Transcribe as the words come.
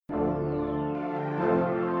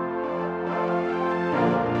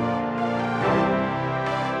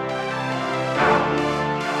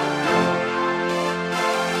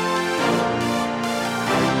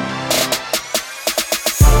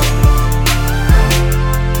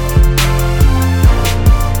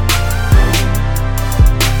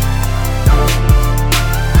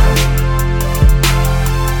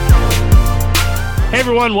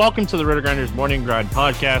everyone, welcome to the Roto Grinders Morning Grind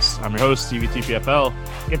Podcast. I'm your host, Stevietpfl.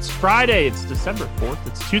 It's Friday, it's December 4th,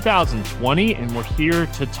 it's 2020, and we're here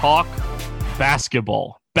to talk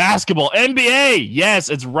basketball. NBA! Yes,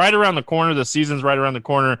 it's right around the corner. The season's right around the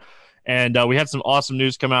corner. And we had some awesome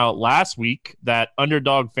news come out last week that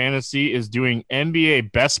Underdog Fantasy is doing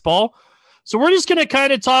NBA Best Ball. So we're just going to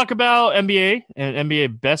kind of talk about NBA and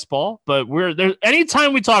NBA Best Ball. But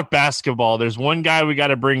anytime we talk basketball, there's one guy we got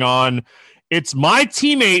to bring on. It's my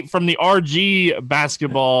teammate from the RG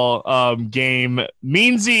basketball game.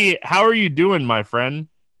 Meansy, how are you doing, my friend?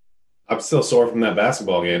 I'm still sore from that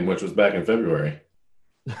basketball game, which was back in February.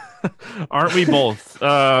 Aren't we both?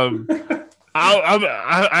 I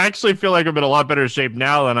actually feel like I'm in a lot better shape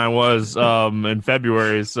now than I was in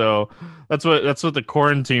February. So that's what the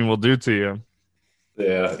quarantine will do to you.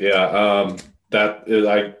 Yeah. That is,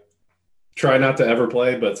 I try not to ever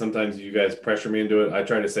play, but sometimes you guys pressure me into it. I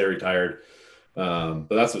try to stay retired. But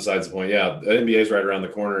that's besides the point. Yeah, the NBA is right around the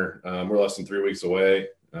corner. We're less than 3 weeks away.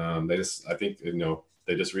 They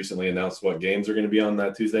just recently announced what games are going to be on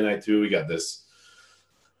that Tuesday night too. We got this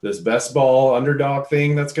best ball underdog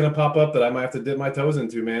thing that's going to pop up that I might have to dip my toes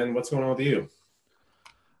into, man. What's going on with you?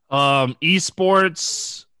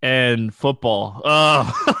 Esports and football.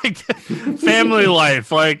 Like family life.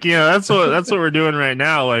 Like, that's what we're doing right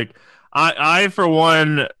now. Like I for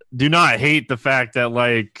one do not hate the fact that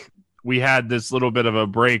like we had this little bit of a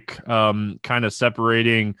break kind of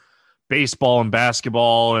separating baseball and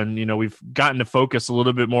basketball, and we've gotten to focus a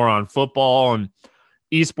little bit more on football, and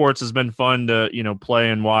esports has been fun to play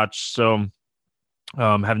and watch, so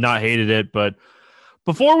have not hated it. But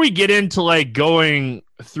before we get into like going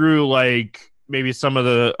through like maybe some of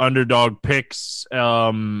the underdog picks,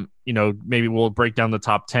 maybe we'll break down the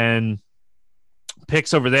top 10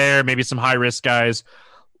 picks over there, maybe some high risk guys.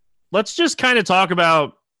 Let's just kind of talk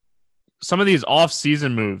about some of these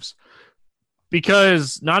off-season moves,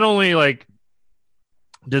 because not only like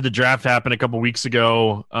did the draft happen a couple weeks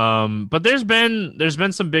ago, but there's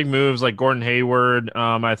been some big moves like Gordon Hayward,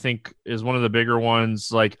 I think is one of the bigger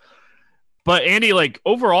ones. Like, but Andy, like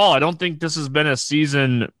overall, I don't think this has been a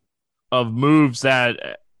season of moves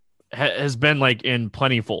that has been like in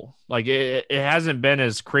plentiful. Like it hasn't been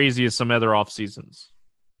as crazy as some other off seasons.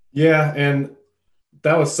 Yeah, and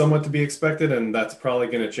that was somewhat to be expected, and that's probably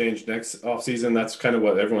going to change next offseason. That's kind of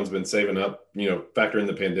what everyone's been saving up, factor in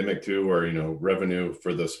the pandemic too, where, revenue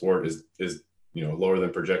for the sport is lower than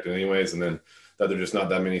projected anyways. And then that there's just not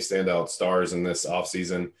that many standout stars in this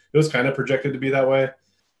offseason. It was kind of projected to be that way.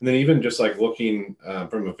 And then even just like looking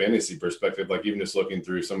from a fantasy perspective, like even just looking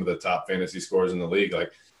through some of the top fantasy scores in the league,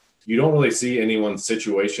 like you don't really see anyone's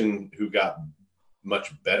situation who got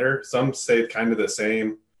much better. Some stayed kind of the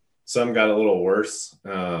same. Some got a little worse.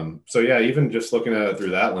 So yeah, even just looking at it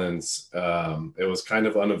through that lens, it was kind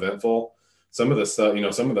of uneventful. Some of the stuff,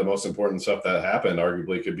 some of the most important stuff that happened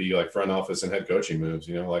arguably could be like front office and head coaching moves,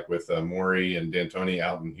 like with Morey and D'Antoni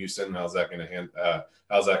out in Houston. How's that going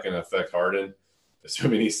to affect Harden?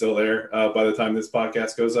 Assuming he's still there by the time this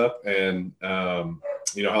podcast goes up. And,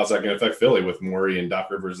 how's that going to affect Philly with Morey and Doc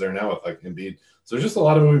Rivers there now with like Embiid? So there's just a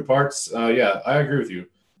lot of moving parts. Yeah, I agree with you.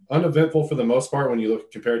 Uneventful for the most part when you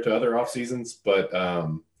look compared to other off seasons, but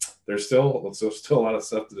there's still a lot of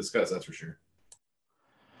stuff to discuss. That's for sure.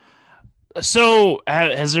 So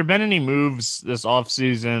has there been any moves this off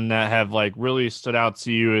season that have like really stood out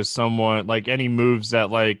to you as someone, like any moves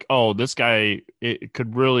that like, oh, this guy, it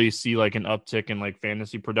could really see like an uptick in like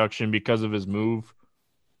fantasy production because of his move?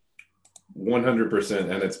 100%.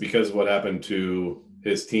 And it's because of what happened to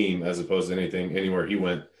his team as opposed to anywhere he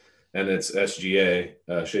went. And it's SGA,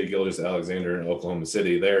 Shai Gilgeous-Alexander in Oklahoma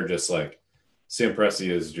City. They're just like, Sam Presti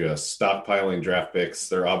is just stockpiling draft picks.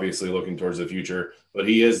 They're obviously looking towards the future, but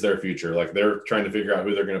he is their future. Like they're trying to figure out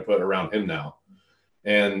who they're going to put around him now.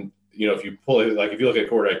 And, if you pull it, like if you look at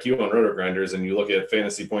Court IQ on Roto Grinders and you look at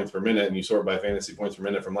fantasy points per minute and you sort by fantasy points per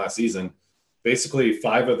minute from last season, basically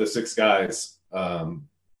 5 of the 6 guys that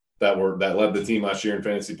led the team last year in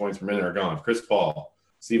fantasy points per minute are gone. Chris Paul,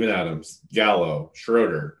 Steven Adams, Gallo,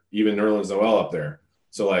 Schroeder, even Nerlens Noel up there.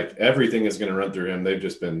 So like everything is going to run through him.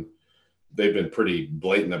 They've been pretty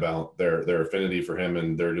blatant about their affinity for him,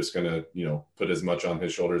 and they're just going to, put as much on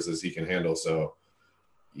his shoulders as he can handle. So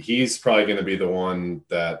he's probably going to be the one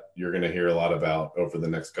that you're going to hear a lot about over the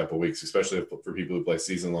next couple of weeks, especially for people who play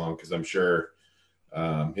season long, because I'm sure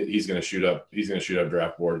he's going to shoot up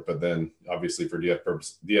draft board. But then obviously for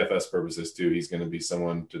DFS purposes too, he's going to be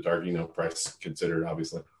someone to target, price considered,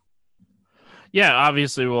 obviously. Yeah,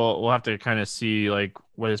 obviously we'll have to kind of see like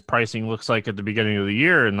what his pricing looks like at the beginning of the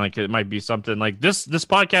year, and like it might be something like this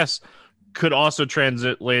podcast could also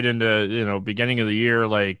translate into, beginning of the year.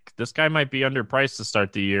 Like this guy might be underpriced to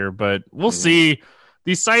start the year, but we'll Hmm. see.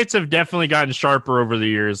 These sites have definitely gotten sharper over the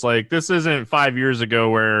years. Like this isn't 5 years ago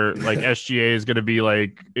where like SGA is going to be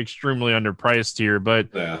like extremely underpriced here, but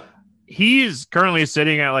Yeah. he's currently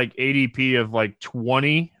sitting at like ADP of like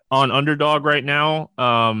 20 on underdog right now.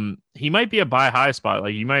 He might be a buy high spot.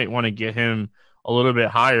 Like you might want to get him a little bit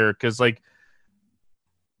higher because like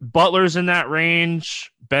Butler's in that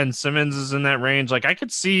range. Ben Simmons is in that range. Like I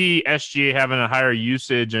could see SGA having a higher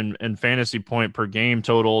usage and fantasy point per game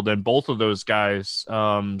total than both of those guys.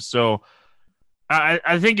 So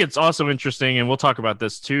I think it's also interesting, and we'll talk about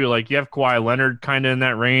this too. Like you have Kawhi Leonard kind of in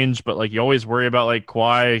that range, but like you always worry about like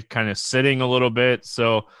Kawhi kind of sitting a little bit.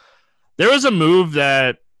 So there was a move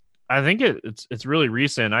that I think it's really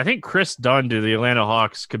recent. I think Chris Dunn to the Atlanta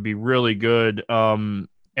Hawks could be really good.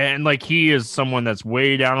 And like he is someone that's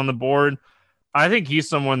way down on the board. I think he's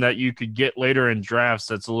someone that you could get later in drafts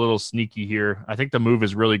that's a little sneaky here. I think the move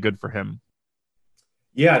is really good for him.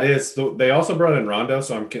 Yeah, it is. So they also brought in Rondo,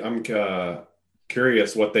 so I'm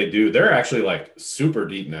curious what they do. They're actually like super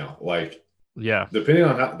deep now. Like Yeah. depending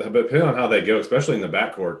on how they go, especially in the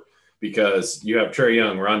backcourt, because you have Trey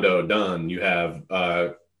Young, Rondo, Dunn, you have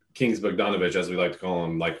Kings Bogdanovich, as we like to call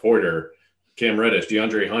him, like Hoarder, Cam Reddish,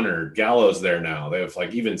 DeAndre Hunter, Gallows there now. They have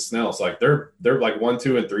like even Snell. So like they're like 1,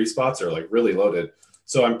 2, and 3 spots are like really loaded.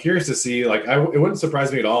 So I'm curious to see. Like it wouldn't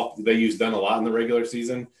surprise me at all. They use Dunn a lot in the regular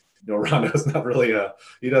season. Rondo's not really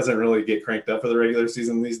he doesn't really get cranked up for the regular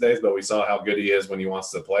season these days, but we saw how good he is when he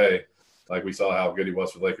wants to play. Like we saw how good he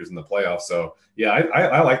was for the Lakers in the playoffs. So yeah,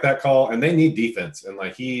 I like that call, and they need defense, and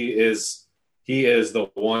like he is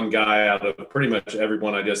the one guy out of pretty much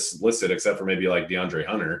everyone I just listed, except for maybe like DeAndre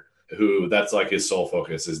Hunter, who that's like his sole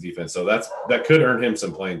focus is defense. So that could earn him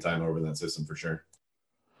some playing time over that system for sure.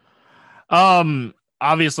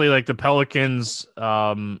 Obviously like the Pelicans, it's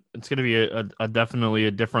going to be a definitely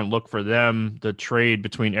a different look for them. The trade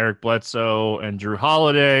between Eric Bledsoe and Drew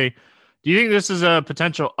Holiday. Do you think this is a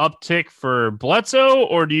potential uptick for Bledsoe,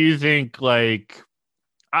 or do you think I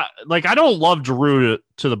don't love Drew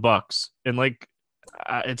to the Bucks, and like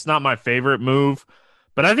it's not my favorite move,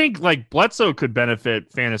 but I think like Bledsoe could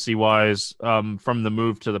benefit fantasy wise from the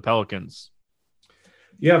move to the Pelicans.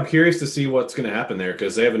 Yeah, I'm curious to see what's going to happen there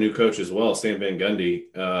because they have a new coach as well, Stan Van Gundy.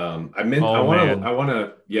 Oh man. I want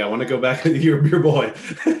to go back to your boy.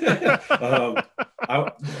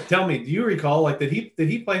 Tell me, do you recall like did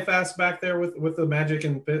he play fast back there with the Magic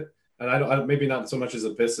and Pitt? And maybe not so much as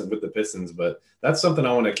a Piston with the Pistons, but that's something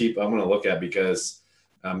I want to keep. I'm going to look at because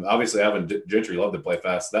obviously Alvin Gentry loved to play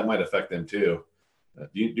fast. That might affect them too. Do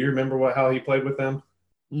you remember how he played with them?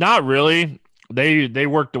 Not really. They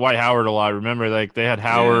worked Dwight Howard a lot. Remember, like they had Yeah.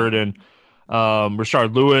 Howard and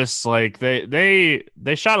Rashard Lewis. Like they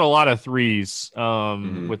shot a lot of threes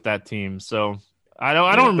Mm-hmm. with that team. So I don't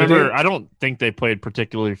Yeah, but remember. I don't think they played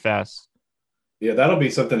particularly fast. yeah, that'll be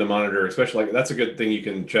something to monitor, especially like that's a good thing you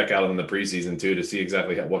can check out in the preseason too to see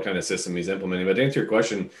exactly what kind of system he's implementing. But to answer your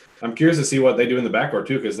question, I'm curious to see what they do in the backcourt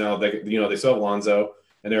too, because now they still have Lonzo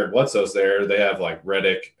and Eric Bledsoe's there. They have like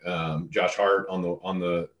Reddick, Josh Hart on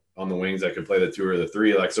the wings that could play the 2 or the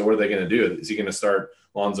 3. Like, so what are they going to do? Is he going to start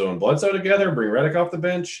Lonzo and Bledsoe together, bring Reddick off the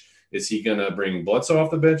bench? Is he going to bring Bledsoe off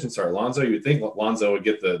the bench and start Lonzo? You would think Lonzo would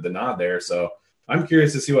get the nod there. So I'm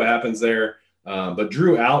curious to see what happens there. But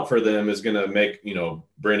Drew out for them is going to make,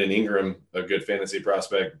 Brandon Ingram a good fantasy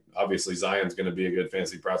prospect. Obviously, Zion's going to be a good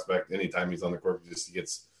fantasy prospect anytime he's on the court. Just he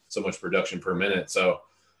gets so much production per minute. So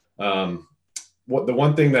the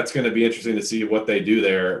one thing that's going to be interesting to see what they do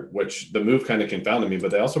there, which the move kind of confounded me,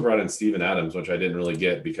 but they also brought in Steven Adams, which I didn't really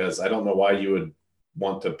get because I don't know why you would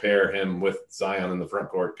want to pair him with Zion in the front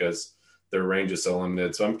court because their range is so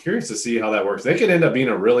limited. So I'm curious to see how that works. They could end up being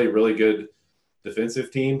a really, really good defensive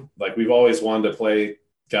team. Like we've always wanted to play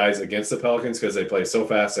guys against the Pelicans because they play so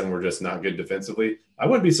fast and we're just not good defensively. I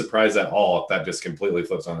wouldn't be surprised at all if that just completely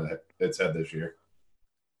flips on its head this year.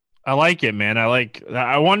 I like it, man.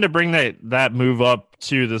 I wanted to bring that move up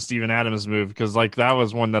to the Steven Adams move because like that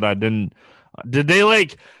was one that I didn't. Did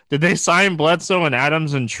they sign Bledsoe and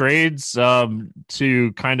Adams in trades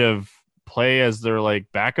to kind of play as their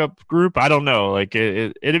like backup group? I don't know. Like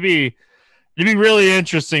it'd be really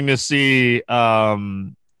interesting to see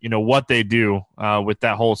what they do with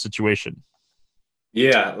that whole situation.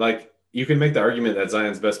 Yeah, like you can make the argument that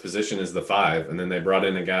Zion's best position is the 5, and then they brought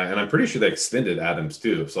in a guy, and I'm pretty sure they extended Adams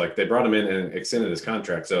too. So like they brought him in and extended his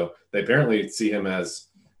contract. So they apparently see him as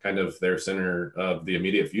kind of their center of the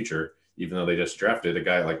immediate future, even though they just drafted a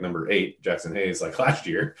guy like number 8, Jackson Hayes, like last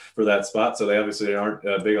year for that spot. So they obviously aren't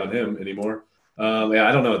big on him anymore. Yeah,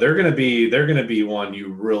 I don't know. They're gonna be one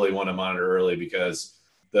you really want to monitor early because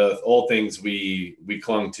the old things we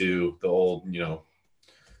clung to, the old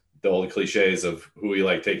cliches of who we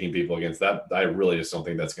like taking people against. That I really just don't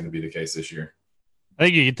think that's going to be the case this year. I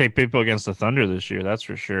think you can take people against the Thunder this year. That's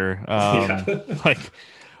for sure. Yeah. Like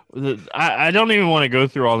I don't even want to go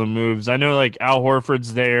through all the moves. I know like Al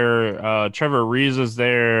Horford's there, Trevor Ariza is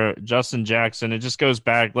there, Justin Jackson. It just goes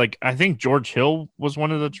back. Like I think George Hill was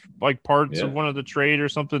one of the like parts of Yeah. one of the trade or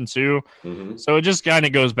something too. Hmm. So it just kind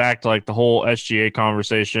of goes back to like the whole SGA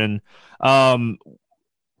conversation. Um,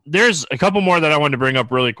 there's a couple more that I wanted to bring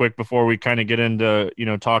up really quick before we kind of get into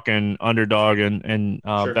talking underdog and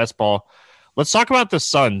Sure. best ball. Let's talk about the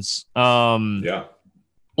Suns. Yeah.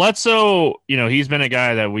 Bledsoe, he's been a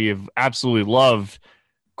guy that we have absolutely loved.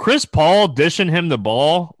 Chris Paul dishing him the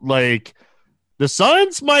ball, like the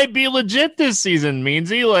Suns might be legit this season,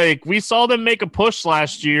 Meansy. Like we saw them make a push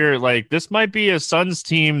last year. Like this might be a Suns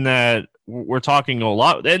team that we're talking a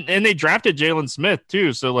lot. And they drafted Jalen Smith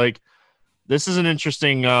too. So like this is an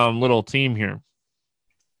interesting little team here.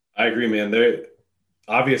 I agree, man. They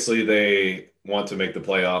want to make the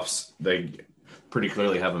playoffs. They pretty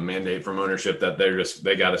clearly have a mandate from ownership that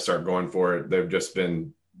they got to start going for it. They've just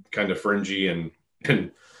been kind of fringy and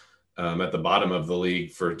at the bottom of the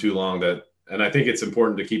league for too long. And I think it's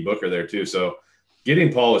important to keep Booker there too. So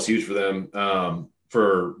getting Paul is huge for them.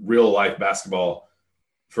 For real life basketball,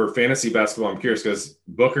 for fantasy basketball, I'm curious because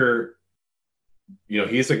Booker,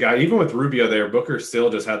 he's a guy, even with Rubio there, Booker still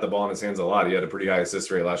just had the ball in his hands a lot. He had a pretty high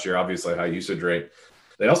assist rate last year, obviously high usage rate.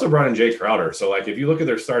 They also brought in Jay Crowder. So, like, if you look at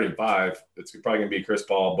their starting five, it's probably going to be Chris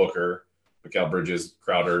Paul, Booker, Mikal Bridges,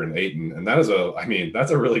 Crowder, and Ayton. And that's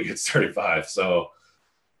a really good starting five. So,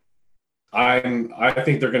 I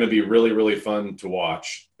think they're going to be really, really fun to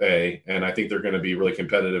watch, and I think they're going to be really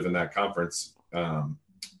competitive in that conference.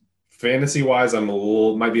 Fantasy-wise,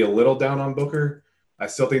 might be a little down on Booker. I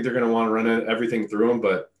still think they're going to want to run everything through him,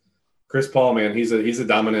 but Chris Paul, man, he's a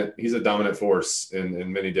dominant force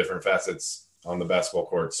in many different facets on the basketball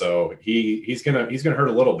court. So he's gonna hurt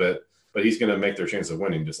a little bit, but he's gonna make their chance of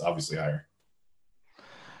winning just obviously higher.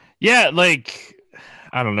 Yeah, like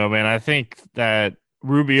I don't know, man. I think that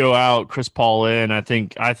Rubio out, Chris Paul in. I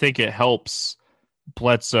think it helps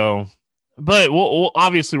Bledsoe, but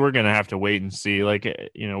obviously we're gonna have to wait and see. Like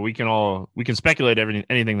we can speculate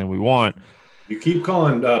anything that we want. You keep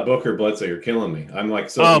calling Booker Bledsoe. You're killing me. I'm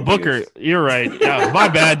like so. Oh, confused. Booker, you're right. Yeah, my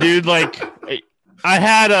bad, dude. Like I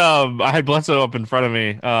had Bledsoe up in front of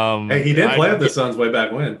me. Hey, he did play with the Suns way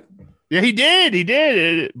back when. Yeah, he did. He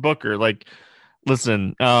did. Booker, like,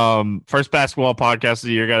 listen, first basketball podcast of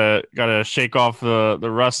the year. Gotta shake off the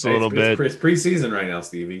rust a little bit. It's preseason right now,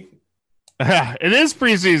 Stevie. It is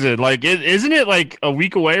preseason. Like, isn't it like a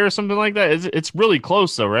week away or something like that? It's really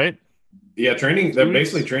close, though, right? Yeah,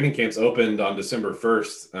 basically training camps opened on December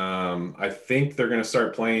 1st. I think they're going to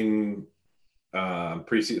start playing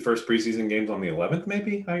first preseason games on the 11th,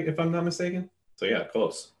 maybe, if I'm not mistaken. So yeah,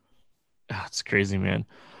 close. It's crazy, man.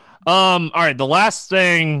 All right, the last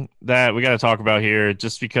thing that we got to talk about here,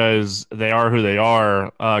 just because they are who they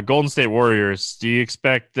are, Golden State Warriors. Do you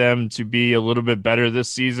expect them to be a little bit better this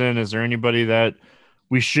season? Is there anybody that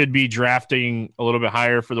we should be drafting a little bit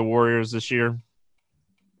higher for the Warriors this year?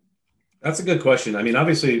 That's a good question. I mean,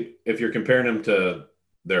 obviously, if you're comparing them to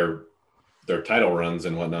their title runs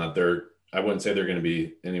and whatnot, I wouldn't say they're going to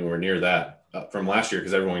be anywhere near that from last year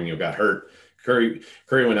because everyone got hurt. Curry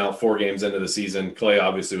went out 4 games into the season. Clay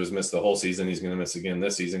obviously was missed the whole season. He's going to miss again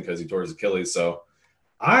this season because he tore his Achilles. So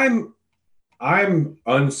I'm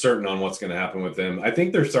uncertain on what's going to happen with them. I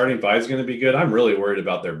think their starting five is going to be good. I'm really worried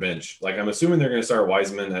about their bench. Like I'm assuming they're going to start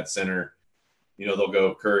Wiseman at center. They'll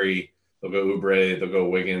go Curry. They'll go Oubre, they'll go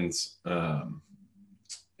Wiggins, and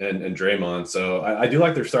Draymond. So I do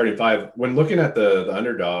like their starting five. When looking at the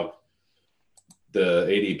underdog, the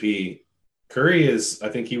ADP, Curry I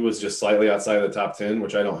think he was just slightly outside of the top 10,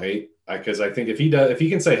 which I don't hate. Because I think if he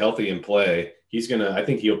can stay healthy and play, I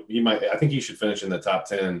think he should finish in the top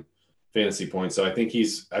 10 fantasy points. So I think he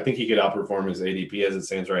could outperform his ADP as it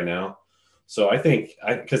stands right now. So I think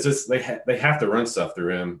because they have to run stuff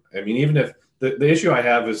through him. I mean, even if the issue I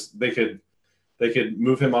have is they could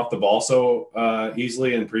move him off the ball so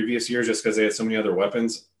easily in previous years just because they had so many other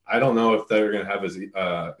weapons. I don't know if they're going to have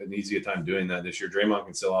an easy time doing that this year. Draymond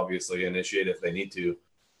can still obviously initiate if they need to.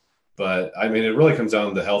 But, I mean, it really comes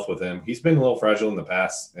down to health with him. He's been a little fragile in the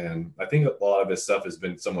past, and I think a lot of his stuff has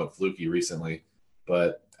been somewhat fluky recently.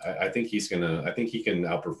 But I think he can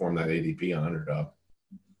outperform that ADP on underdog.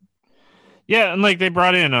 Yeah, and like they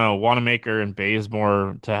brought in Wanamaker and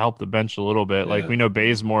Bazemore to help the bench a little bit. Yeah. Like we know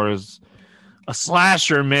Bazemore is a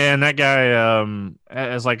slasher, man. That guy,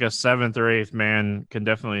 as like a seventh or eighth man, can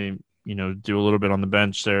definitely do a little bit on the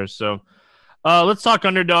bench there. So, let's talk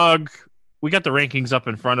underdog. We got the rankings up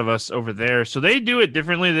in front of us over there. So they do it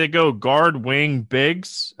differently. They go guard, wing,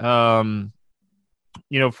 bigs. For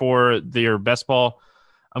their best ball.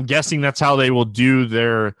 I'm guessing that's how they will do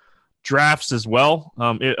their drafts as well,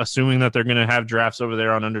 assuming that they're going to have drafts over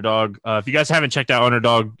there on Underdog. If you guys haven't checked out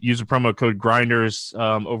Underdog, use the promo code Grinders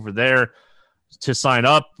over there to sign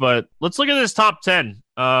up. But let's look at this top 10.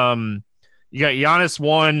 You got Giannis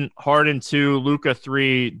 1, Harden 2, Luka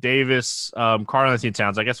 3, Davis, Karl-Anthony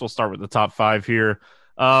Towns. I guess we'll start with the top 5 here.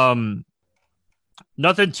 Nothing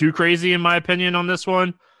too crazy in my opinion on this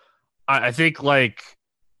one. I think like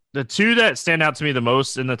the two that stand out to me the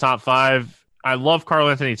most in the top 5, I love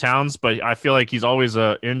Karl-Anthony Towns, but I feel like he's always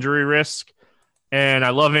an injury risk. And I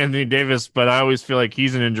love Anthony Davis, but I always feel like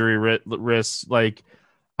he's an injury risk. Like,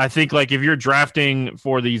 I think like if you're drafting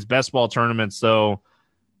for these best ball tournaments, though,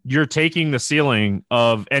 you're taking the ceiling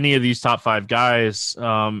of any of these top 5 guys.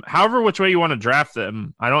 However, which way you want to draft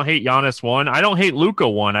them. I don't hate Giannis 1. I don't hate Luka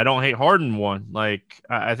 1. I don't hate Harden 1. Like,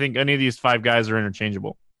 I think any of these 5 guys are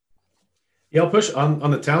interchangeable. Yeah, I'll push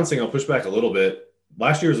on the Towns thing. I'll push back a little bit.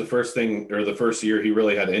 Last year was the first year he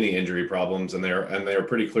really had any injury problems, and they were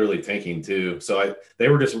pretty clearly tanking too. So they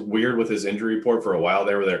were just weird with his injury report for a while.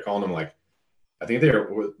 They were calling him like, I think they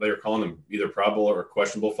were calling him either probable or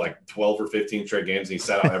questionable for like 12 or 15 straight games, and he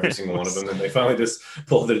sat out every single one of them. And they finally just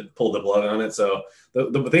pulled the blood on it. So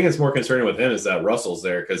the thing that's more concerning with him is that Russell's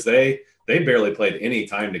there, because they barely played any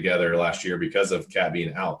time together last year because of Cat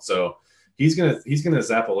being out. So he's gonna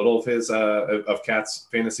zap a little of his of Cat's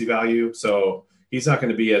fantasy value. So he's not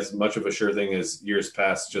going to be as much of a sure thing as years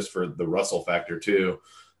past, just for the Russell factor too.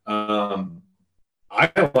 I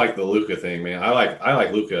like the Luka thing, man. I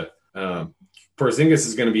like Luka. Porzingis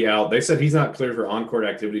is going to be out. They said he's not cleared for on-court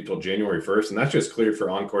activity till January 1st, and that's just cleared for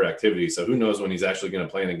on-court activity. So who knows when he's actually going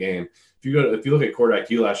to play in a game. If you look at Court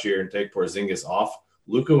IQ last year and take Porzingis off,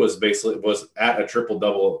 Luka was at a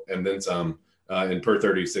triple-double and then some in per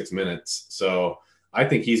 36 minutes. So I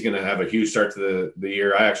think he's going to have a huge start to the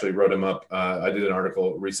year. I actually wrote him up. I did an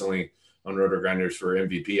article recently on Roto Grinders for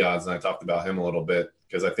MVP odds, and I talked about him a little bit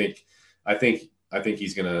because I think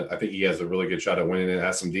he has a really good shot at winning it.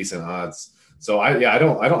 Has some decent odds. So I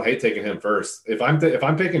don't hate taking him first. If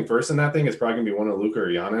I'm picking first in that thing, it's probably gonna be one of Luka or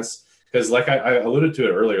Giannis, because like I alluded to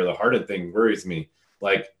it earlier, the Harden thing worries me.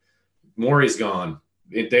 Like, Morey's gone,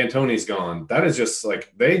 D'Antoni's gone. That is just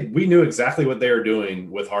like we knew exactly what they were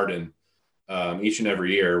doing with Harden each and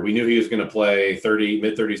every year. We knew he was going to play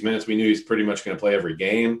mid-30s minutes. We knew he's pretty much going to play every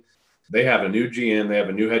game. They have a new GM. They have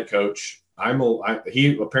a new head coach.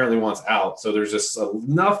 He apparently wants out. So there's just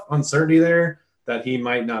enough uncertainty there that he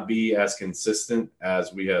might not be as consistent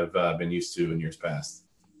as we have been used to in years past.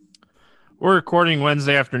 We're recording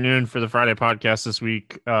Wednesday afternoon for the Friday podcast this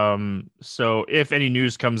week. So if any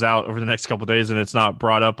news comes out over the next couple of days and it's not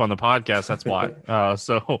brought up on the podcast, that's why.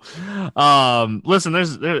 Listen,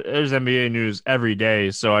 there's NBA news every day.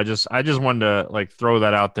 So I just wanted to like throw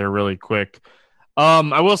that out there really quick.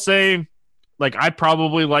 I will say, like, I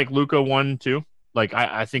probably like Luka 1 too. Like,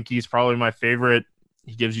 I think he's probably my favorite.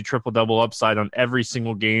 He gives you triple-double upside on every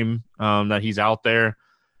single game that he's out there.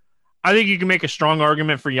 I think you can make a strong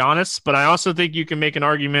argument for Giannis, but I also think you can make an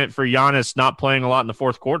argument for Giannis not playing a lot in the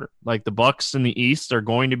fourth quarter. Like, the Bucks in the East are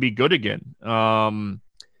going to be good again.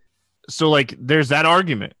 So, like, there's that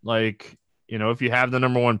argument. Like, if you have the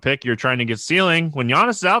number 1 pick, you're trying to get ceiling. When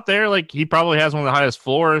Giannis is out there, like, he probably has one of the highest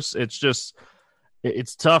floors. It's just,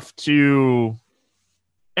 it's tough to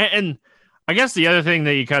 – and I guess the other thing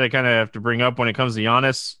that you kind of have to bring up when it comes to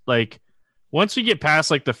Giannis, like, once you get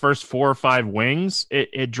past like the first 4 or 5 wings,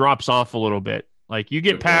 it drops off a little bit. Like, you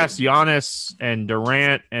get past Giannis and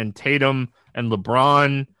Durant and Tatum and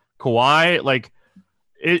LeBron, Kawhi, like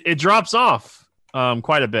it drops off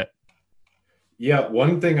quite a bit. Yeah,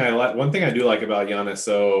 one thing I do like about Giannis,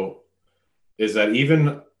 so, is that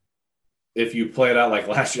even if you play it out like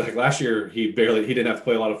last year, he didn't have to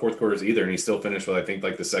play a lot of fourth quarters either, and he still finished with, I think,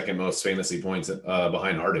 like the second most fantasy points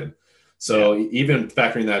behind Harden. So even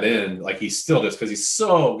factoring that in, like, he's still, just because he's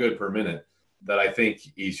so good per minute, that I think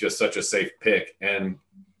he's just such a safe pick. And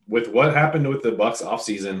with what happened with the Bucks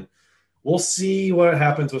offseason, we'll see what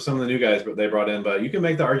happens with some of the new guys they brought in. But you can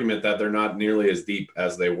make the argument that they're not nearly as deep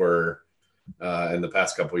as they were in the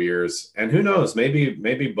past couple of years. And who knows,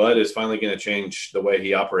 maybe Bud is finally going to change the way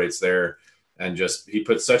he operates there. And he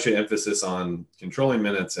puts such an emphasis on controlling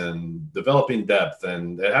minutes and developing depth,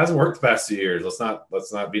 and it hasn't worked the past 2 years. Let's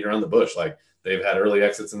not beat around the bush. Like, they've had early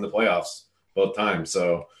exits in the playoffs both times.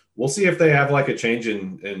 So we'll see if they have like a change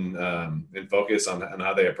in focus on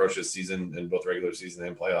how they approach this season in both regular season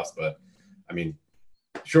and playoffs. But I mean,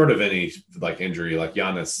 short of any like injury, like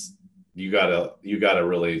Giannis, you gotta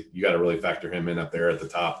really factor him in up there at the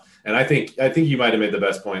top. And I think you might have made the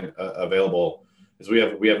best point available, is we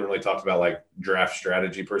haven't really talked about like draft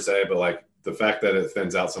strategy per se, but like the fact that it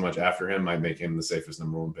thins out so much after him might make him the safest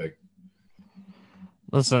number one pick.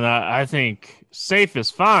 Listen, I think safe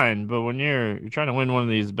is fine, but when you're trying to win one of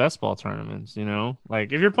these best ball tournaments,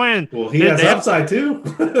 like if you're playing, Well, he has upside too.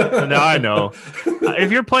 no, I know.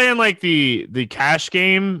 If you're playing like the cash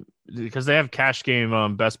game, because they have cash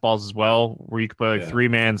game best balls as well, where you could play like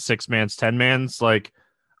 3-man, 6-mans, 10-mans. Like,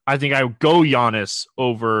 I think I would go Giannis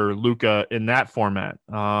over Luka in that format.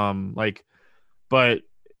 But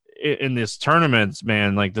in this tournament,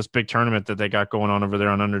 man, like this big tournament that they got going on over there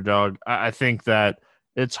on Underdog, I think that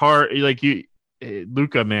it's hard. Like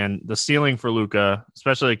Luka, man, the ceiling for Luka,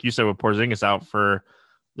 especially like you said with Porzingis out for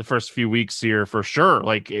the first few weeks here, for sure.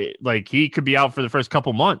 Like he could be out for the first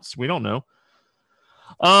couple months. We don't know.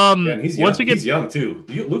 And he's young. He's young too.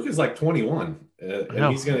 Luka's like 21,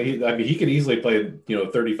 and he could easily play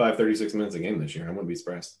 35, 36 minutes a game this year. I wouldn't be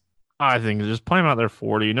surprised. I think just play him out there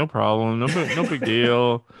 40, no problem, no big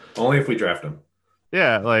deal. Only if we draft him.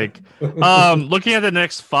 Yeah, like looking at the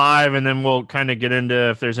next 5, and then we'll kind of get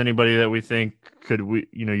into if there's anybody that we think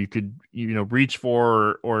you could reach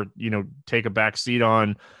for or take a back seat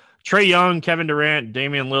on. Trae Young, Kevin Durant,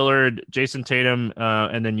 Damian Lillard, Jason Tatum,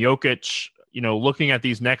 and then Jokic. Looking at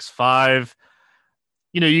these next 5,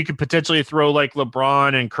 you could potentially throw like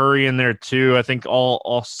LeBron and Curry in there too. I think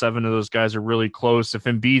all 7 of those guys are really close. If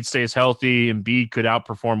Embiid stays healthy, Embiid could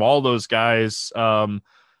outperform all those guys.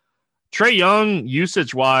 Trae Young,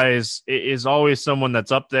 usage-wise, is always someone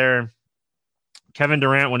that's up there. Kevin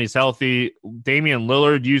Durant, when he's healthy. Damian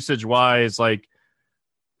Lillard, usage-wise, like,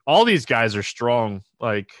 all these guys are strong.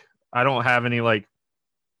 Like, I don't have any, like,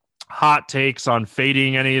 hot takes on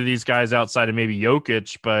fading any of these guys outside of maybe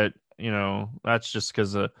Jokic, but, that's just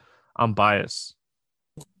because I'm biased.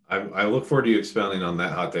 I look forward to you expounding on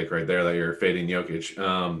that hot take right there, that you're fading Jokic.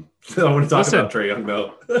 I want to talk about Trae Young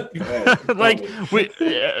though. like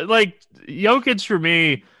Jokic for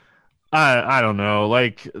me, I don't know.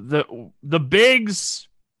 Like the bigs,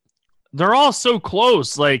 they're all so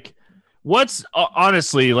close. Like, what's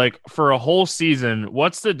honestly, like, for a whole season,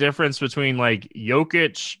 what's the difference between like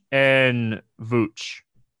Jokic and Vooch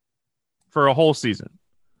for a whole season?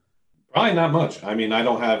 Probably not much. I mean, I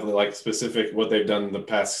don't have like specific what they've done in the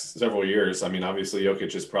past several years. I mean, obviously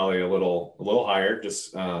Jokic is probably a little higher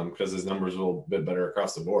just because his numbers are a little bit better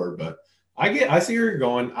across the board. But I see where you're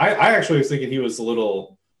going. I actually was thinking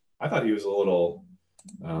I thought he was a little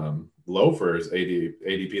low for his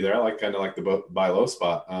ADP there. I like kind of like the buy low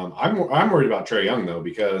spot. I'm worried about Trae Young though,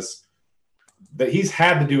 because that he's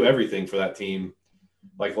had to do everything for that team.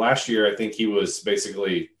 Like last year, I think he was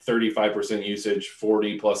basically 35% usage,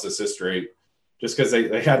 40 plus assist rate, just because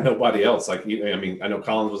they had nobody else. Like, I mean, I know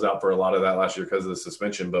Collins was out for a lot of that last year because of the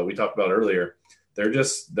suspension, but we talked about earlier, they're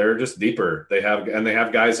just deeper. They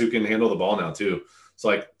have guys who can handle the ball now too. So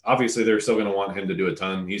like, obviously they're still going to want him to do a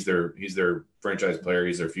ton. He's their franchise player.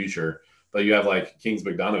 He's their future. But you have like Kings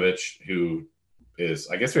Bogdanovich, who is,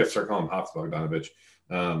 I guess we have to start calling him Hops Bogdanovich.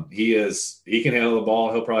 He can handle the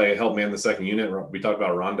ball. He'll probably help man the second unit. We talked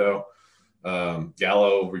about Rondo.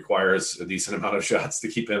 Gallo requires a decent amount of shots to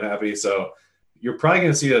keep him happy. So you're probably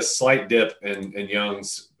going to see a slight dip in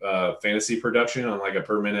Young's fantasy production on like a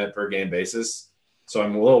per minute, per game basis. So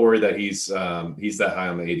I'm a little worried that he's that high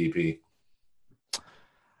on the ADP.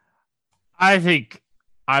 I think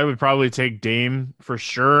I would probably take Dame for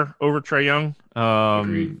sure over Trae Young.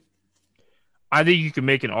 Agreed. I think you can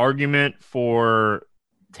make an argument for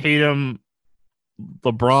Tatum,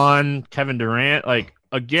 LeBron, Kevin Durant. Like,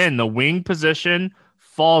 again, the wing position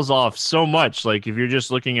falls off so much. Like, if you're just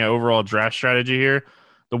looking at overall draft strategy here,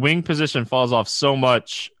 the wing position falls off so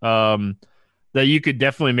much that you could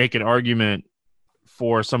definitely make an argument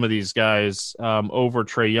for some of these guys over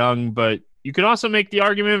Trae Young. But you could also make the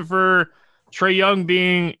argument for Trae Young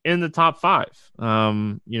being in the top 5,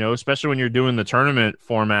 especially when you're doing the tournament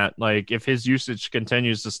format. Like, if his usage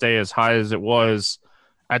continues to stay as high as it was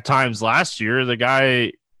at times last year, the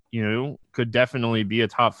guy, could definitely be a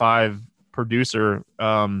top 5 producer.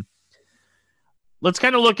 Let's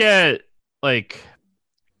kind of look at, like,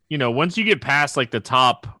 once you get past like the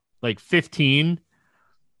top, like 15,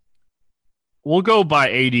 we'll go by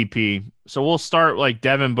ADP. So we'll start like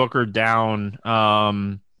Devin Booker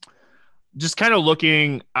down. Just kind of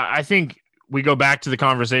looking, I think we go back to the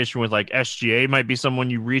conversation with like SGA might be someone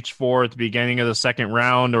you reach for at the beginning of the second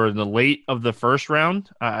round or in the late of the first round.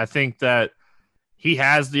 I think that he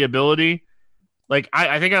has the ability. Like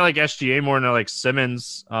I think I like SGA more than I like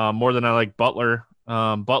Simmons, more than I like Butler.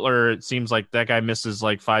 Butler, it seems like that guy misses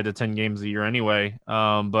like 5 to 10 games a year anyway.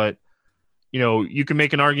 But you can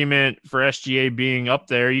make an argument for SGA being up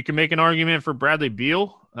there. You can make an argument for Bradley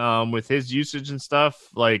Beal with his usage and stuff.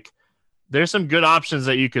 Like there's some good options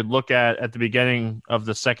that you could look at the beginning of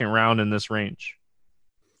the second round in this range.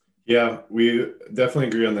 Yeah, we definitely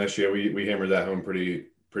agree on that shit. We hammered that home pretty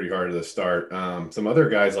hard at the start. Some other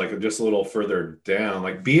guys like just a little further down,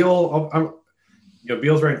 like Beal.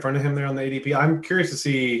 Beal's right in front of him there on the ADP. I'm curious to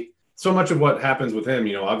see so much of what happens with him.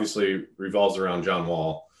 Obviously revolves around John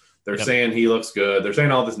Wall. They're saying he looks good. They're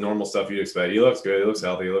saying all this normal stuff you'd expect. He looks good. He looks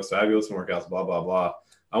healthy. He looks fabulous in workouts. Blah blah blah.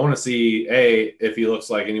 I want to see if he looks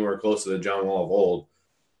like anywhere close to the John Wall of old,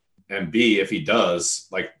 and B, if he does,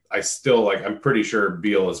 I'm pretty sure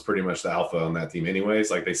Beal is pretty much the alpha on that team anyways.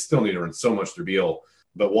 Like they still need to run so much through Beal,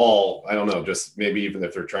 but Wall, I don't know, just maybe even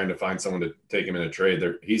if they're trying to find someone to take him in a trade,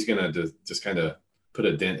 he's going to just kind of put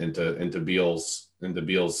a dent into Beal's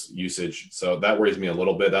usage. So that worries me a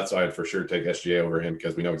little bit. That's why I'd for sure take SGA over him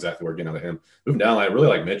because we know exactly what we're getting out of him. Moving down, I really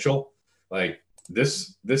like Mitchell. Like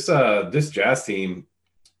this Jazz team,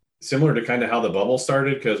 similar to kind of how the bubble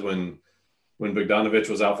started, because when Bogdanovic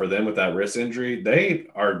was out for them with that wrist injury, they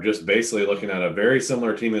are just basically looking at a very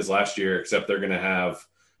similar team as last year, except they're going to have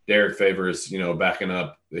Derek Favors, backing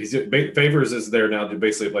up. Favors is there now to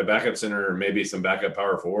basically play backup center or maybe some backup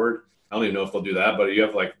power forward. I don't even know if they'll do that, but you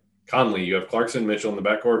have like Conley, you have Clarkson, Mitchell in the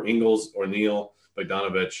backcourt, Ingles, O'Neal,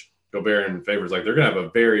 Bogdanovic, Gobert, and Favors. Like they're going to have a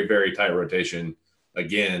very, very tight rotation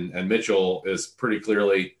again. And Mitchell is pretty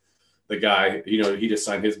clearly the guy. He just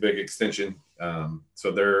signed his big extension.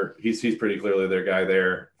 So he's pretty clearly their guy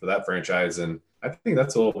there for that franchise. And I think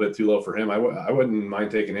that's a little bit too low for him. I wouldn't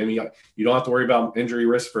mind taking him. You don't have to worry about injury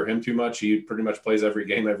risk for him too much. He pretty much plays every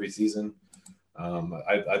game, every season.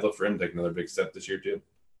 I'd look for him to take another big step this year too.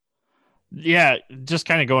 Yeah, just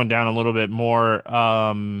kind of going down a little bit more.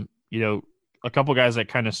 A couple guys that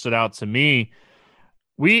kind of stood out to me.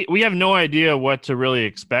 We have no idea what to really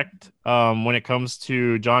expect when it comes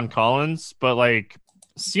to John Collins, but like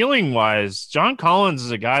ceiling wise, John Collins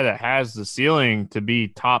is a guy that has the ceiling to be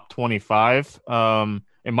top 25,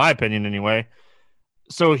 in my opinion, anyway.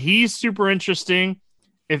 So he's super interesting.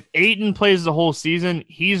 If Ayton plays the whole season,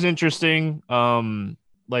 he's interesting.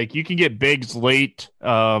 Like you can get bigs late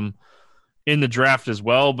in the draft as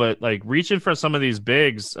well, but like reaching for some of these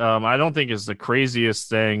bigs, I don't think is the craziest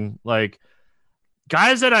thing. Like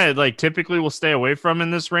guys that I like typically will stay away from in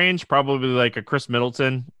this range, probably like a Chris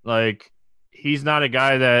Middleton. Like he's not a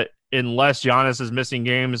guy that, unless Giannis is missing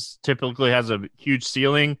games, typically has a huge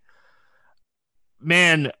ceiling.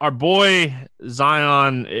 Man, our boy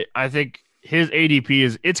Zion, I think his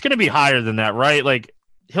ADP it's going to be higher than that, right? Like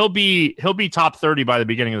he'll be top 30 by the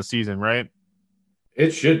beginning of the season, right?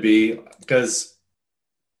 It should be because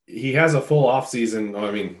he has a full off season. I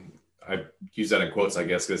mean, I use that in quotes, I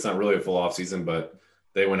guess, because it's not really a full off season, but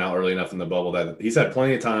they went out early enough in the bubble that he's had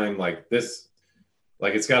plenty of time. Like this,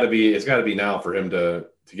 like it's got to be now for him to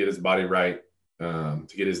get his body right, to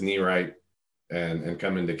get his knee right, and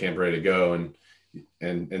come into camp ready to go.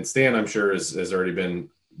 And Stan, I'm sure, has already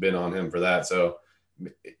been on him for that. So,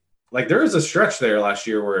 like there was a stretch there last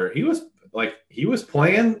year where he was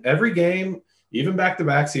playing every game. Even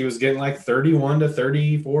back-to-backs, he was getting like 31 to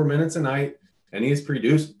 34 minutes a night, and he's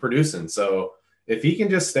producing. So if he can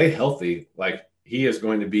just stay healthy, like he is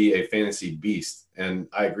going to be a fantasy beast. And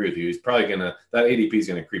I agree with you. He's probably that ADP is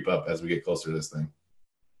going to creep up as we get closer to this thing.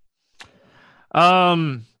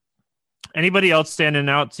 Anybody else standing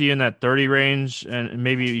out to you in that 30 range? And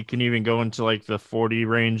maybe you can even go into like the 40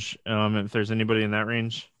 range if there's anybody in that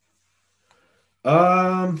range.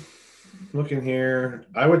 Looking here,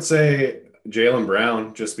 I would say Jaylen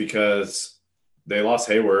Brown, just because they lost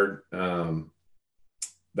Hayward. That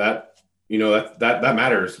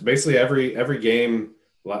matters. Basically every game,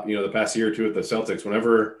 the past year or two at the Celtics,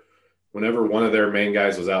 whenever one of their main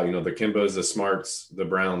guys was out, the Kimbas, the Smarts, the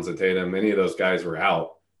Browns, the Tatum, any of those guys were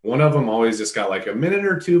out. One of them always just got like a minute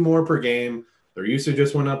or two more per game. Their usage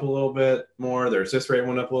just went up a little bit more. Their assist rate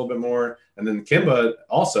went up a little bit more. And then Kimba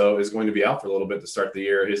also is going to be out for a little bit to start the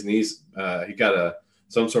year. His knees, he got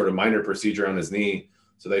some sort of minor procedure on his knee.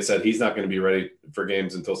 So they said he's not going to be ready for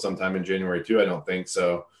games until sometime in January too, I don't think.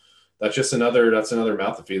 So that's just another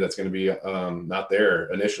mouth to feed that's going to be not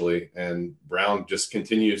there initially. And Brown just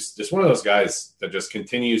one of those guys that just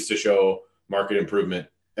continues to show market improvement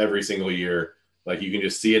every single year. Like you can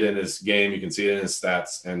just see it in his game, you can see it in his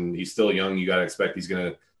stats, and he's still young. You got to expect he's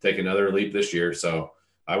going to take another leap this year. So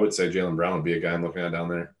I would say Jaylen Brown would be a guy I'm looking at down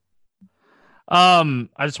there. I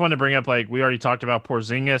just wanted to bring up, like, we already talked about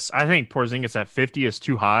Porzingis. I think Porzingis at 50 is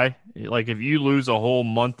too high. Like, if you lose a whole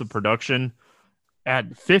month of production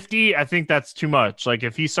at 50, I think that's too much. Like,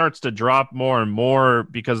 if he starts to drop more and more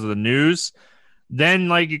because of the news, then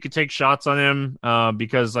like you could take shots on him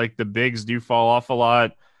because like the bigs do fall off a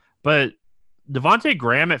lot. But Devontae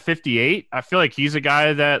Graham at 58, I feel like he's a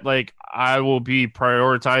guy that like I will be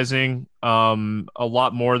prioritizing a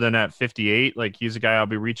lot more than at 58. Like he's a guy I'll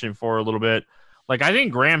be reaching for a little bit. Like I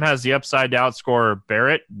think Graham has the upside to outscore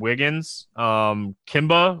Barrett, Wiggins,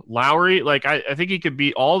 Kimba, Lowry. Like I think he could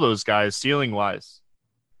beat all those guys ceiling wise.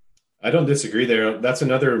 I don't disagree there. That's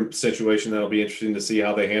another situation that'll be interesting to see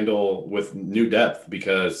how they handle with new depth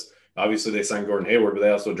because obviously they signed Gordon Hayward, but they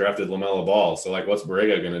also drafted LaMelo Ball. So like, what's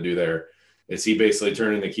Borrega going to do there? Is he basically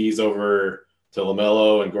turning the keys over to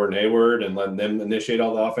LaMelo and Gordon Hayward and letting them initiate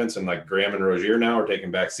all the offense? And like Graham and Rozier now are taking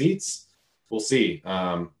back seats. We'll see.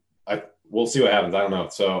 We'll see what happens. I don't know.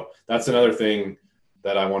 So that's another thing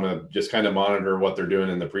that I want to just kind of monitor what they're doing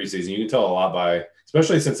in the preseason. You can tell a lot by,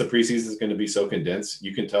 especially since the preseason is going to be so condensed,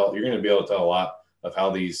 you can tell, you're going to be able to tell a lot of how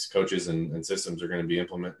these coaches and systems are going to be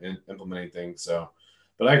implementing things. So,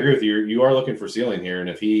 but I agree with you. You are looking for ceiling here. And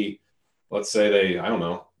if he, let's say they, I don't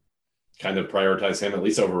know, kind of prioritize him at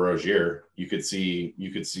least over Rozier, you could see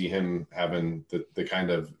him having the kind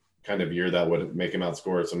of year that would make him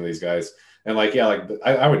outscore some of these guys. And like, yeah, like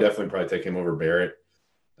I would definitely probably take him over Barrett.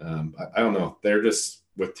 I don't know. They're just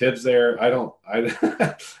with Tibbs there.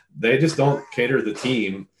 They just don't cater the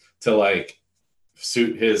team to like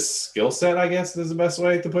suit his skill set, I guess is the best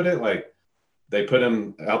way to put it. Like they put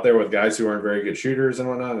him out there with guys who aren't very good shooters and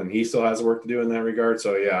whatnot, and he still has work to do in that regard.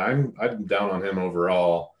 So yeah, I'm down on him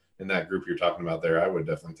overall in that group you're talking about there. I would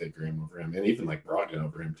definitely take Graham over him and even like Brogdon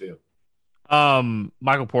over him too.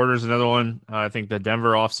 Michael Porter's another one. I think the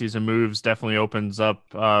Denver offseason moves definitely opens up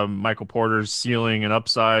Michael Porter's ceiling and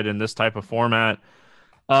upside in this type of format.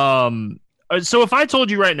 So if I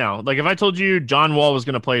told you right now, like if I told you John Wall was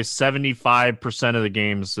going to play 75% of the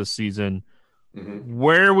games this season,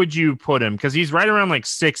 where would you put him? Because he's right around like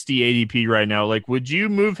 60 ADP right now. Like, would you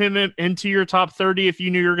move him into your top 30 if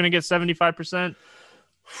you knew you were going to get 75%?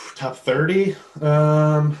 Top 30?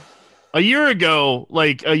 A year ago,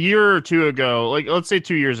 like a year or two ago, like let's say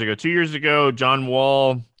 2 years ago, John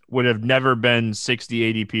Wall would have never been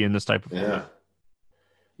 60 ADP in this type of format.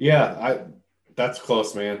 Yeah, that's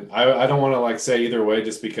close, man. I don't want to like say either way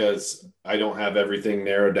just because I don't have everything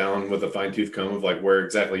narrowed down with a fine tooth comb of like where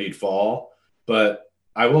exactly he'd fall. But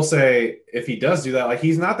I will say if he does do that, like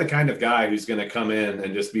he's not the kind of guy who's going to come in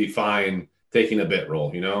and just be fine taking a bit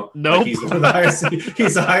role, you know? Nope. Like he's one of the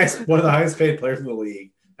highest paid players in the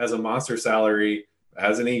league. Has a monster salary,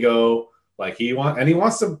 has an ego, like he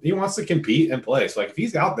wants to compete and play. So like if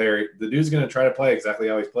he's out there, the dude's going to try to play exactly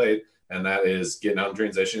how he's played, and that is getting out in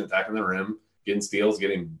transition, attacking the rim, getting steals,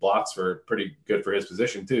 getting blocks for pretty good for his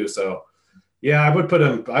position too. So yeah, I would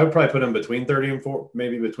probably put him between 30 and 40,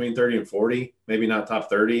 maybe between 30 and 40, maybe not top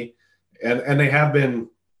 30. And they have been,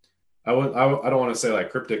 I don't want to say like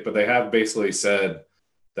cryptic, but they have basically said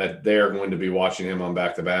that they're going to be watching him on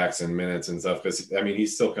back-to-backs and minutes and stuff. Because I mean,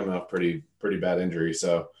 he's still coming off pretty bad injury,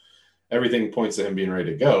 so everything points to him being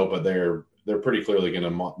ready to go. But they're pretty clearly going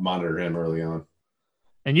to monitor him early on.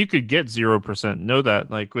 And you could get 0%. Know that,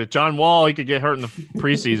 like with John Wall, he could get hurt in the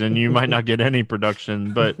preseason. You might not get any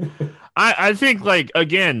production. But I think like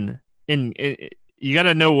again, you got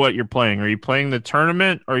to know what you're playing. Are you playing the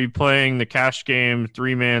tournament? Or are you playing the cash game,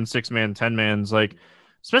 3-man, 6-man, 10-mans? Like.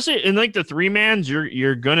 Especially in like the 3-mans,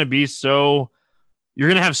 you're gonna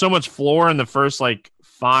have so much floor in the first like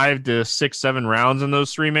 5 to 6, 7 rounds in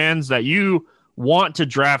those 3-mans that you want to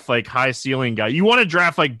draft like high ceiling guy. You want to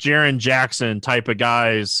draft like Jaren Jackson type of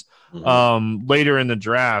guys later in the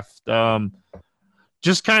draft.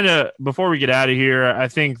 Just kind of before we get out of here, I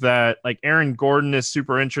think that like Aaron Gordon is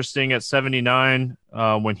super interesting at 79.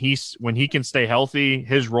 When he can stay healthy,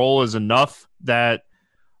 his role is enough that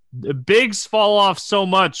the bigs fall off so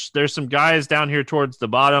much. There's some guys down here towards the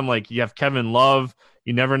bottom. Like you have Kevin Love.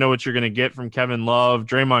 You never know what you're going to get from Kevin Love.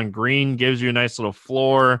 Draymond Green gives you a nice little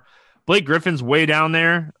floor. Blake Griffin's way down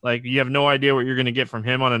there. Like you have no idea what you're going to get from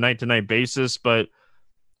him on a night-to-night basis. But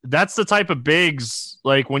that's the type of bigs.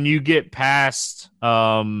 Like when you get past,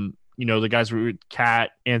 the guys with Cat,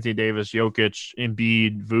 Anthony Davis, Jokic,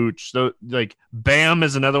 Embiid, Vooch. So like Bam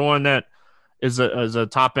is another one that is a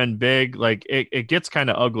top end big. Like it gets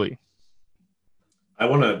kind of ugly. I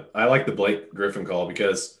like the Blake Griffin call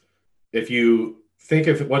because if you think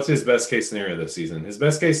of what's his best case scenario this season. His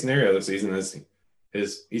best case scenario this season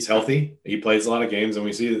is he's healthy. He plays a lot of games, and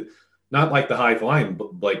we see not like the high flying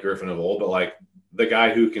Blake Griffin of old, but like the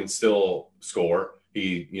guy who can still score.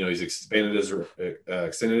 He's extended his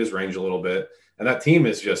range a little bit, and that team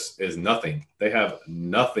is nothing. They have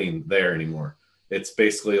nothing there anymore. It's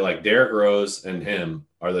basically like Derrick Rose and him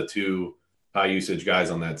are the two high usage guys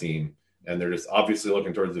on that team, and they're just obviously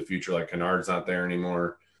looking towards the future. Like Kennard's not there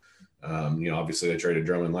anymore. Obviously they traded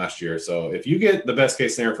Drummond last year. So if you get the best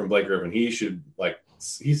case scenario from Blake Griffin, he should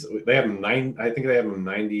they have him I think they have him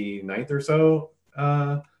 99th or so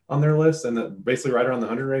on their list, and basically right around the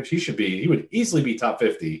 100 range. He would easily be top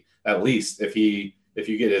 50 at least if you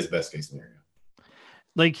get his best case scenario.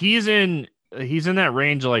 Like he's in that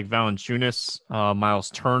range of like Valanciunas, Miles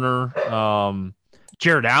Turner,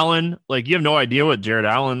 Jared Allen. Like you have no idea what Jared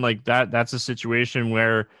Allen like that's a situation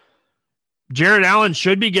where Jared Allen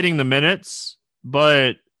should be getting the minutes,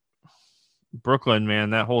 but Brooklyn, man,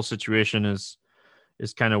 that whole situation is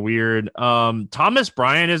kind of weird. Thomas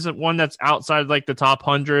Bryant isn't one that's outside like the top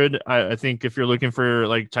 100. I think if you're looking for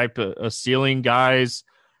like type of a ceiling guys,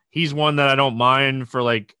 he's one that I don't mind for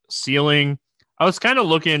like ceiling. I was kind of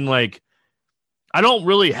looking like I don't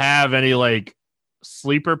really have any like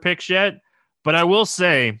sleeper picks yet, but I will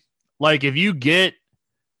say like if you get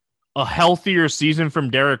a healthier season from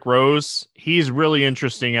Derrick Rose, he's really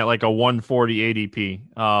interesting at like a 140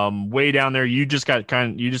 ADP. Way down there. You just got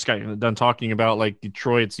done talking about like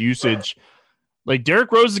Detroit's usage. Like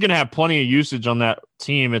Derrick Rose is going to have plenty of usage on that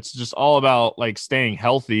team. It's just all about like staying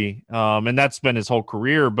healthy. And that's been his whole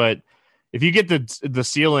career. But if you get the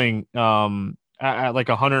ceiling at like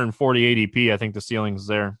 140 ADP, I think the ceiling's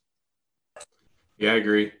there. Yeah, I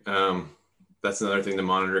agree. That's another thing to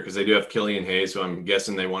monitor because they do have Killian Hayes, who I'm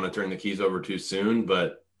guessing they want to turn the keys over too soon.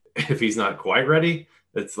 But if he's not quite ready,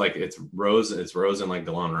 it's Rose and like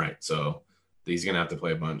DeLon Wright. So he's going to have to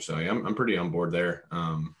play a bunch. So yeah, I'm pretty on board there.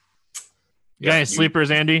 Any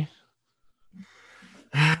sleepers, Andy?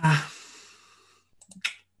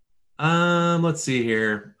 Let's see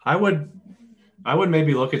here. I would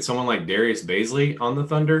maybe look at someone like Darius Baisley on the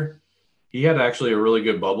Thunder. He had actually a really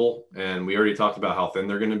good bubble, and we already talked about how thin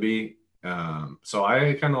they're going to be. So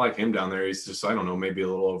I kind of like him down there. He's just, I don't know, maybe a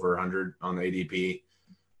little over 100 on the ADP.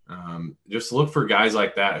 Just look for guys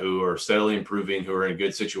like that who are steadily improving, who are in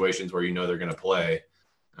good situations where they're going to play.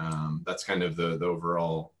 That's kind of the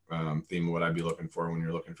overall theme of what I'd be looking for when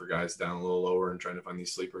you're looking for guys down a little lower and trying to find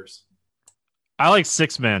these sleepers. I like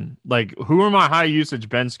six men. Like, who are my high usage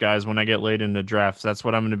bench guys when I get late into drafts? That's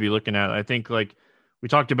what I'm going to be looking at. I think like we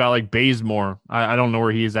talked about like Bazemore. I don't know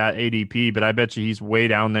where he's at ADP, but I bet you he's way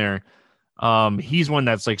down there. He's one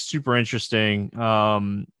that's like super interesting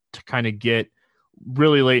to kind of get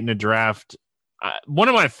really late in the draft. One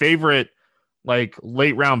of my favorite like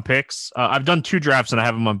late round picks. I've done 2 drafts and I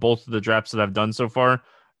have him on both of the drafts that I've done so far.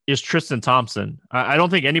 Is Tristan Thompson. I don't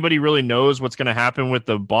think anybody really knows what's going to happen with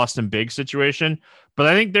the Boston Big situation, but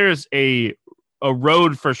I think there's a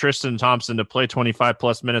road for Tristan Thompson to play 25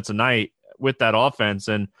 plus minutes a night with that offense,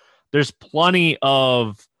 and there's plenty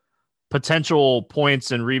of potential points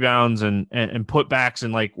and rebounds and putbacks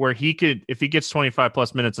and like where he could, if he gets 25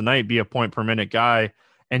 plus minutes a night, be a point per minute guy.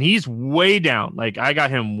 And he's way down. Like I got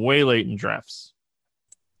him way late in drafts.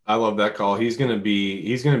 I love that call. He's going to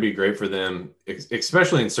be great for them,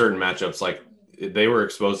 especially in certain matchups. Like they were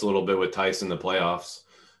exposed a little bit with Tice in the playoffs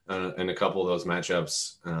in a couple of those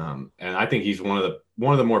matchups. And I think he's one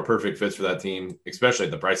of the more perfect fits for that team, especially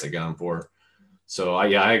at the price they got him for. So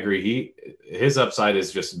I agree. His upside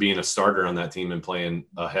is just being a starter on that team and playing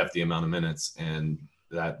a hefty amount of minutes. And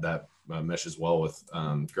that meshes well with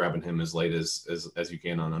grabbing him as late as you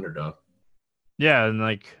can on Underdog. Yeah. And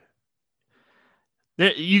like,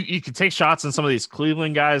 you can take shots on some of these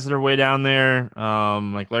Cleveland guys that are way down there,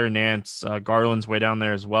 like Larry Nance, Garland's way down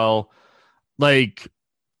there as well. Like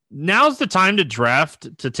now's the time to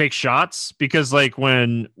draft to take shots because like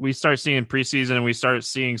when we start seeing preseason and we start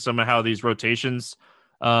seeing some of how these rotations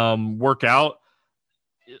work out,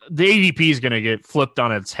 the ADP is going to get flipped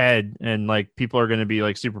on its head and like people are going to be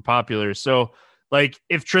like super popular. So like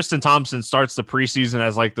if Tristan Thompson starts the preseason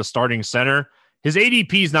as like the starting center, his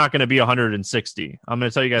ADP is not going to be 160. I'm going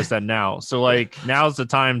to tell you guys that now. So like now's the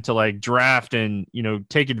time to like draft and,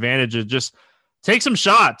 take advantage of just take some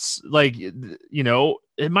shots. Like,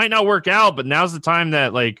 it might not work out, but now's the time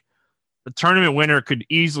that like the tournament winner could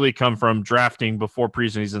easily come from drafting before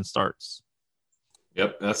preseason starts.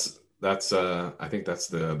 Yep. That's I think that's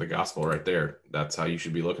the gospel right there. That's how you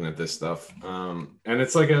should be looking at this stuff. And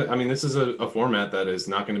it's like this is a format that is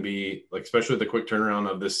not going to be like, especially with the quick turnaround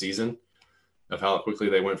of this season. of how quickly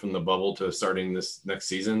they went from the bubble to starting this next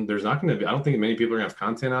season. There's not going to be, I don't think many people are going to have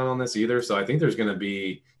content out on this either. So I think there's going to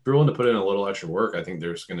be, if you're willing to put in a little extra work, I think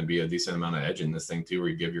there's going to be a decent amount of edge in this thing too, where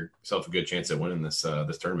you give yourself a good chance at winning this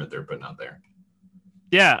tournament they're putting out there.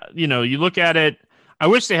 Yeah. You look at it, I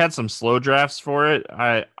wish they had some slow drafts for it.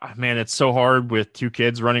 Man, it's so hard with 2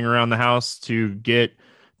 kids running around the house to get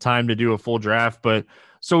time to do a full draft. But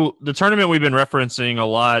so the tournament we've been referencing a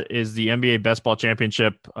lot is the NBA Best Ball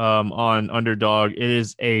Championship on Underdog. It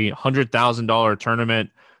is a $100,000 tournament,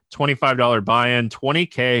 $25 buy-in,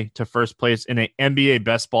 $20K to first place in an NBA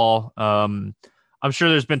Best Ball. I'm sure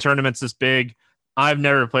there's been tournaments this big. I've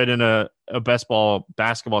never played in a best ball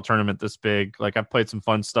basketball tournament this big. Like, I've played some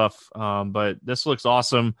fun stuff, but this looks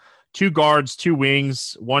awesome. 2 guards, 2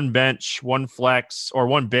 wings, 1 bench, 1 flex, or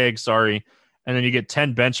 1 big, sorry. And then you get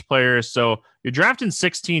 10 bench players. So you're drafting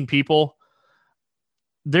 16 people.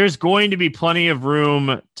 There's going to be plenty of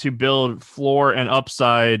room to build floor and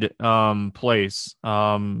upside plays.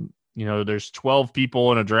 There's 12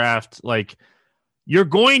 people in a draft. Like, your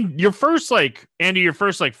first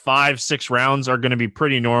 5-6 rounds are going to be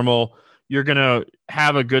pretty normal. You're going to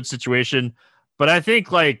have a good situation. But I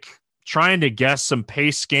think like trying to guess some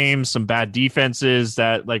pace games, some bad defenses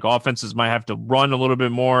that like offenses might have to run a little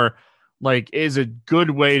bit more, like, is a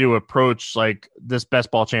good way to approach like this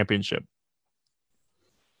best ball championship.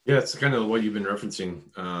 Yeah, it's kind of what you've been referencing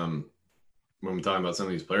when we're talking about some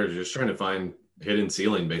of these players. You're just trying to find hidden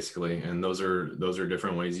ceiling, basically, and those are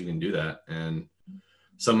different ways you can do that. And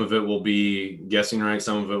some of it will be guessing right.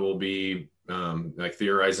 Some of it will be like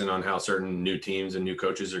theorizing on how certain new teams and new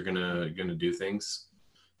coaches are gonna do things.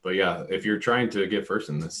 But yeah, if you're trying to get first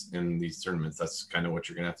in these tournaments, that's kind of what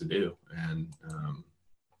you're gonna have to do. And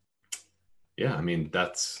yeah, I mean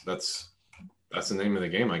that's the name of the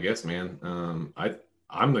game, I guess, man.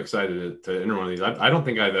 I'm excited to enter one of these. I don't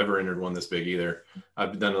think I've ever entered one this big either.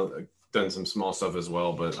 I've done some small stuff as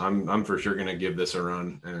well, but I'm for sure gonna give this a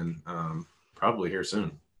run and probably here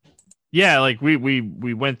soon. Yeah, like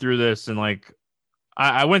we went through this, and like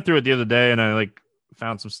I went through it the other day, and I like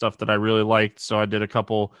found some stuff that I really liked, so I did a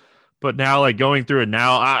couple. But now, like going through it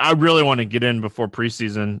now, I really want to get in before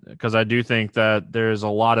preseason, because I do think that there's a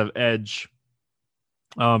lot of edge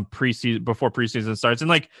before preseason starts. And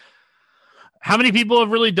like, how many people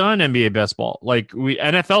have really done NBA best ball? Like,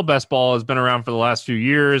 NFL best ball has been around for the last few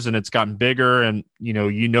years, and it's gotten bigger, and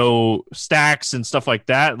stacks and stuff like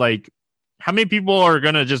that. Like, how many people are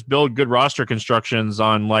going to just build good roster constructions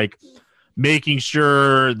on like making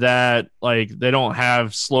sure that like they don't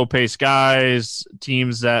have slow paced guys,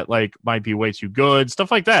 teams that like might be way too good, stuff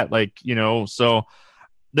like that. Like, so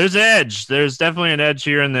there's an edge. There's definitely an edge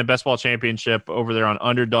here in the best ball championship over there on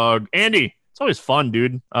Underdog. Andy, it's always fun,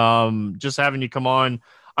 dude. Just having you come on.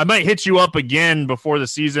 I might hit you up again before the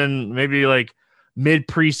season, maybe like mid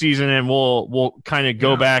preseason, and we'll kind of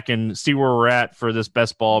go back and see where we're at for this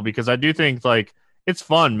best ball, because I do think like it's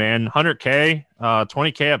fun, man. 100K,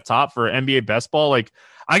 20K up top for NBA best ball. Like,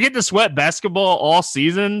 I get to sweat basketball all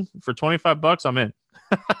season for $25. I'm in.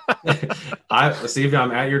 Steve,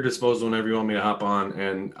 I'm at your disposal whenever you want me to hop on,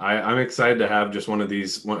 and I'm excited to have just at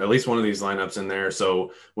least one of these lineups in there.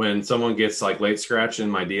 So when someone gets like late scratch in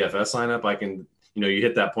my DFS lineup, I can, you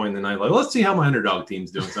hit that point in the night, like, let's see how my Underdog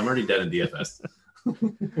team's doing. So I'm already dead in DFS.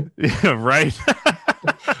 Yeah, right.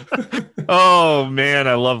 Oh man,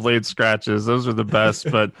 I love late scratches. Those are the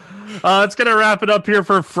best. But it's gonna wrap it up here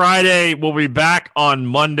for Friday. We'll be back on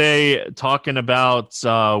Monday talking about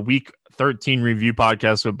week 13 review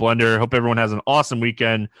podcast with Blender. Hope everyone has an awesome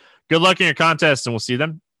weekend. Good luck in your contest, and we'll see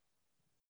them